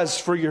paths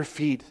for your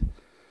feet,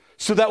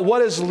 so that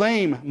what is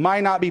lame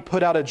might not be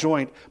put out of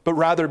joint, but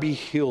rather be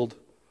healed.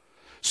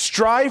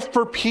 Strive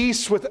for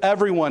peace with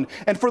everyone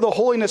and for the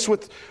holiness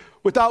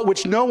without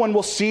which no one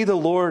will see the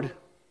Lord.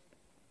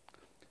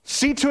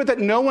 See to it that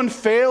no one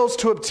fails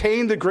to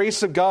obtain the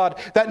grace of God,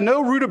 that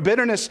no root of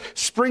bitterness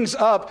springs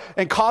up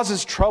and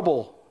causes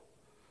trouble.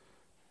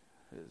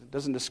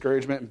 Doesn't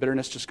discouragement and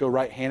bitterness just go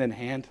right hand in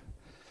hand?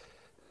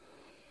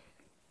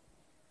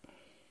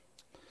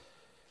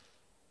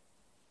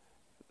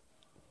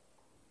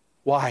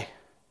 Why?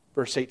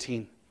 Verse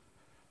 18.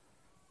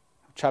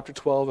 Chapter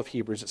 12 of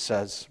Hebrews, it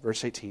says,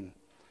 verse 18,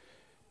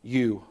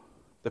 you,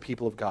 the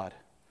people of God,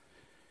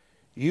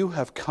 you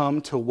have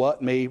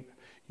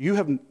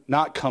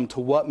not come to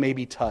what may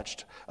be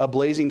touched, a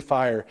blazing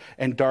fire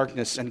and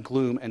darkness and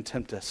gloom and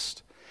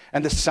tempest,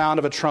 and the sound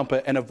of a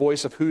trumpet and a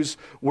voice of whose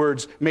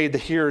words made the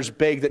hearers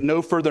beg that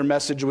no further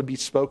message would be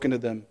spoken to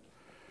them.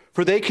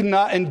 For they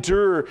cannot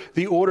endure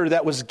the order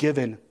that was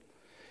given.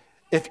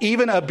 If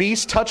even a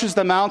beast touches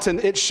the mountain,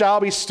 it shall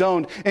be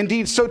stoned.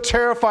 Indeed, so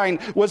terrifying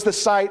was the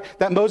sight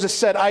that Moses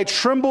said, I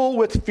tremble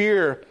with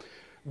fear.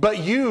 But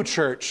you,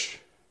 church,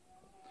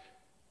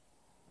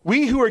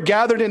 we who are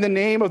gathered in the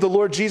name of the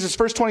Lord Jesus,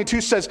 verse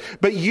 22 says,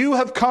 but you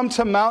have come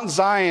to Mount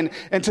Zion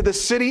and to the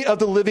city of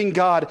the living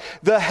God,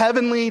 the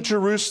heavenly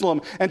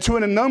Jerusalem, and to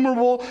an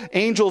innumerable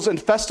angels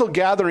and festal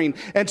gathering,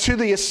 and to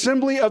the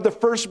assembly of the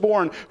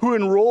firstborn who are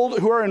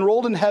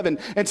enrolled in heaven,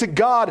 and to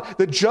God,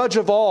 the judge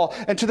of all,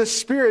 and to the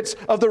spirits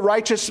of the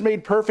righteous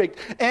made perfect,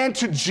 and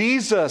to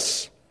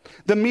Jesus,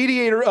 the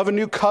mediator of a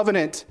new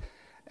covenant,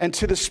 and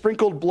to the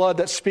sprinkled blood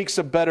that speaks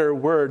a better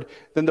word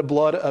than the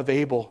blood of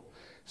Abel.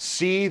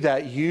 See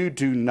that you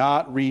do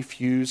not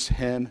refuse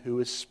him who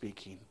is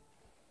speaking.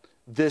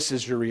 This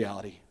is your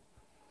reality.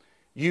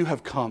 You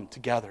have come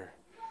together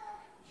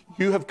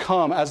You have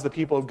come as the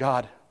people of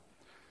God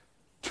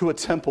to a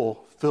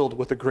temple filled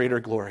with a greater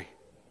glory.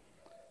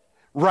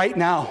 Right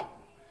now,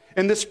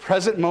 in this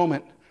present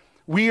moment,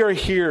 we are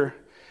here.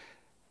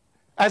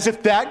 As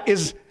if that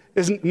is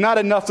not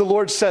enough, the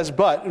Lord says,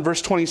 but in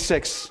verse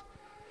 26,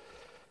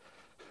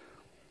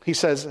 he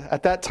says,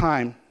 at that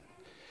time,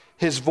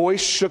 his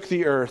voice shook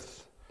the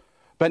earth,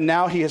 but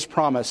now he has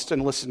promised,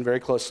 and listen very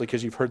closely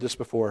because you've heard this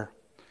before,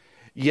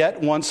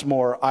 yet once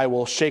more I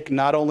will shake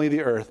not only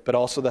the earth, but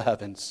also the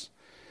heavens.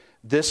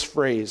 This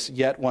phrase,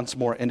 yet once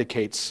more,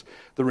 indicates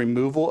the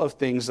removal of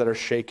things that are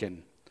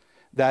shaken.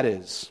 That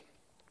is,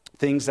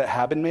 things that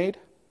have been made,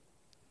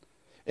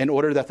 in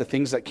order that the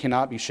things that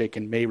cannot be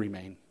shaken may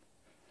remain.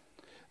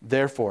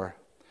 Therefore,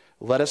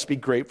 let us be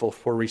grateful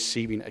for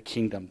receiving a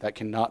kingdom that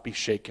cannot be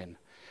shaken,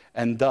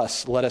 and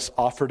thus let us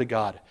offer to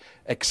God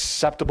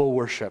acceptable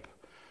worship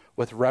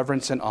with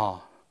reverence and awe,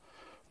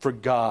 for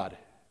God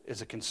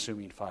is a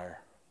consuming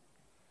fire.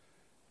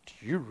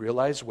 Do you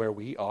realize where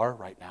we are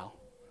right now?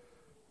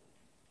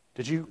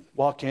 Did you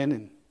walk in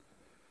and,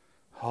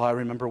 I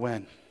remember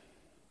when.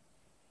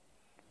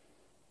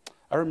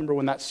 I remember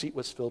when that seat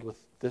was filled with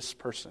this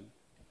person.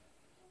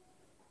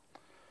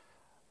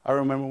 I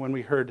remember when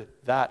we heard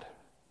that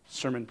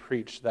sermon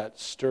preached that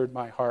stirred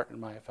my heart and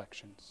my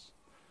affections.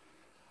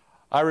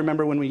 I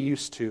remember when we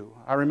used to.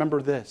 I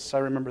remember this. I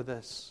remember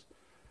this.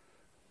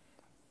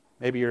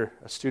 Maybe you're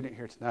a student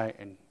here tonight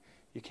and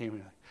you came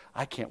and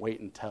I can't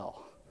wait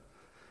until.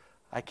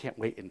 I can't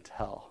wait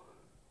until.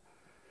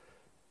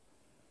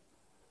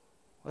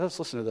 Let's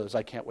listen to those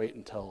I can't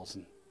wait untils.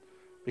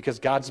 Because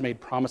God's made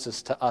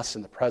promises to us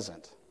in the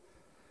present.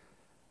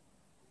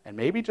 And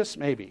maybe, just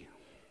maybe,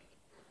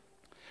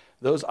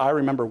 those I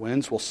remember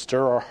wins will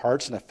stir our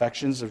hearts and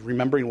affections of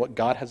remembering what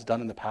God has done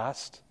in the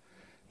past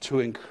to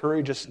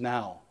encourage us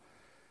now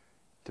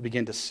to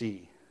begin to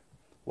see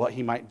what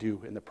he might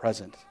do in the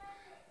present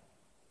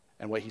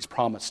and what he's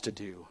promised to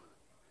do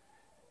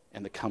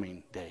in the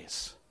coming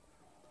days.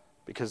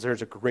 Because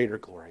there's a greater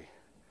glory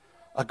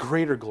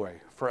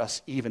for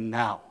us even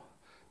now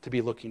to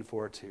be looking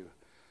forward to.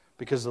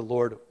 Because the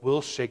Lord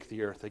will shake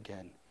the earth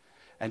again.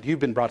 And you've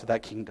been brought to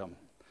that kingdom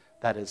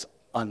that is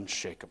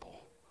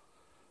unshakable.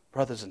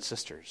 Brothers and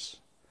sisters,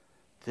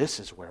 this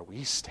is where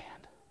we stand.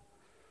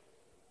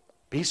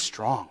 Be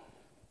strong.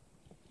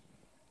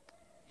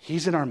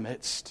 He's in our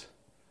midst.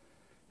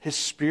 His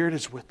Spirit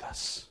is with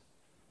us.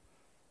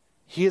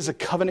 He is a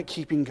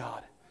covenant-keeping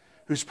God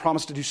who's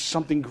promised to do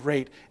something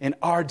great in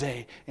our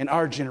day, in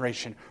our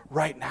generation,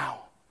 right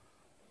now.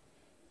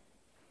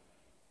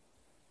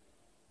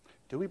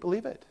 Do we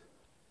believe it?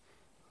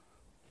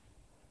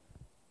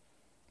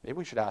 Maybe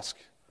we should ask,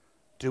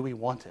 do we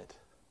want it?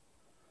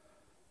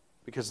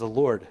 Because the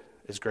Lord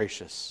is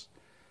gracious,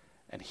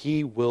 and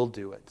he will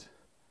do it.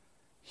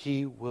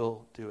 He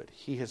will do it.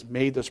 He has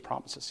made those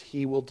promises.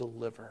 He will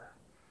deliver.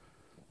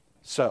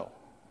 So,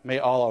 may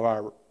all of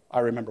our I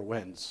remember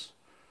wins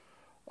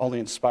only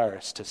inspire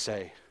us to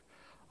say,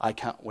 I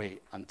can't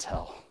wait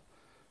until,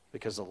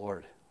 because the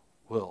Lord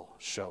will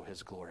show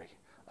his glory,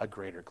 a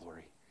greater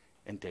glory,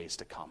 in days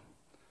to come.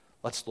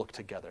 Let's look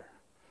together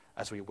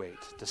as we wait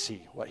to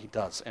see what he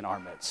does in our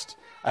midst,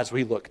 as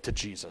we look to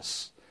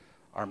Jesus,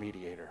 our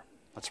mediator.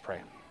 Let's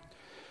pray.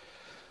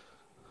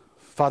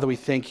 Father, we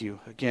thank you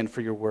again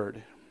for your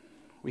word.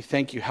 We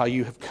thank you how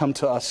you have come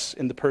to us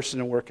in the person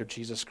and work of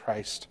Jesus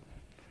Christ,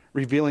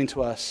 revealing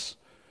to us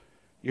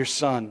your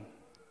Son,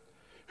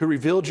 who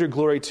revealed your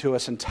glory to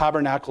us and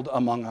tabernacled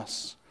among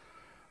us,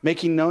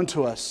 making known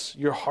to us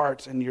your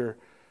heart and your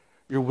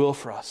will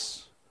for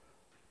us.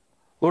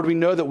 Lord, we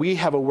know that we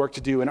have a work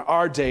to do in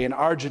our day, in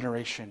our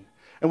generation,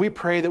 and we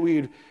pray that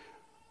we would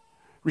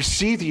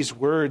receive these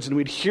words and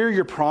we'd hear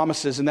your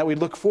promises and that we'd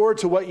look forward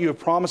to what you have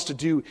promised to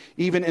do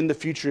even in the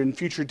future, in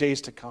future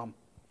days to come.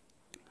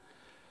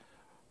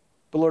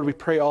 But Lord, we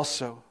pray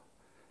also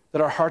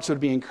that our hearts would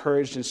be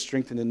encouraged and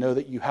strengthened to know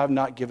that you have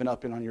not given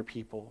up on your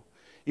people.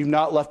 You've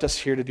not left us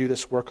here to do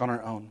this work on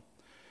our own,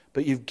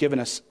 but you've given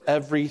us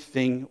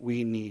everything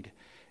we need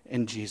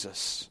in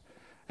Jesus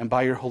and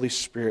by your Holy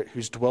Spirit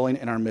who's dwelling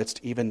in our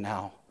midst even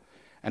now.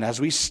 And as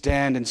we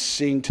stand and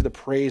sing to the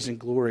praise and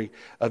glory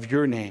of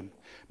your name,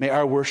 may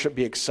our worship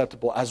be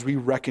acceptable as we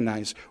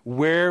recognize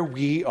where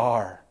we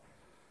are.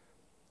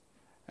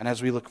 And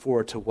as we look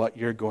forward to what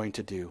you're going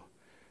to do,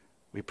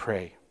 we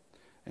pray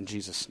in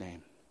Jesus'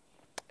 name.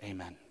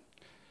 Amen.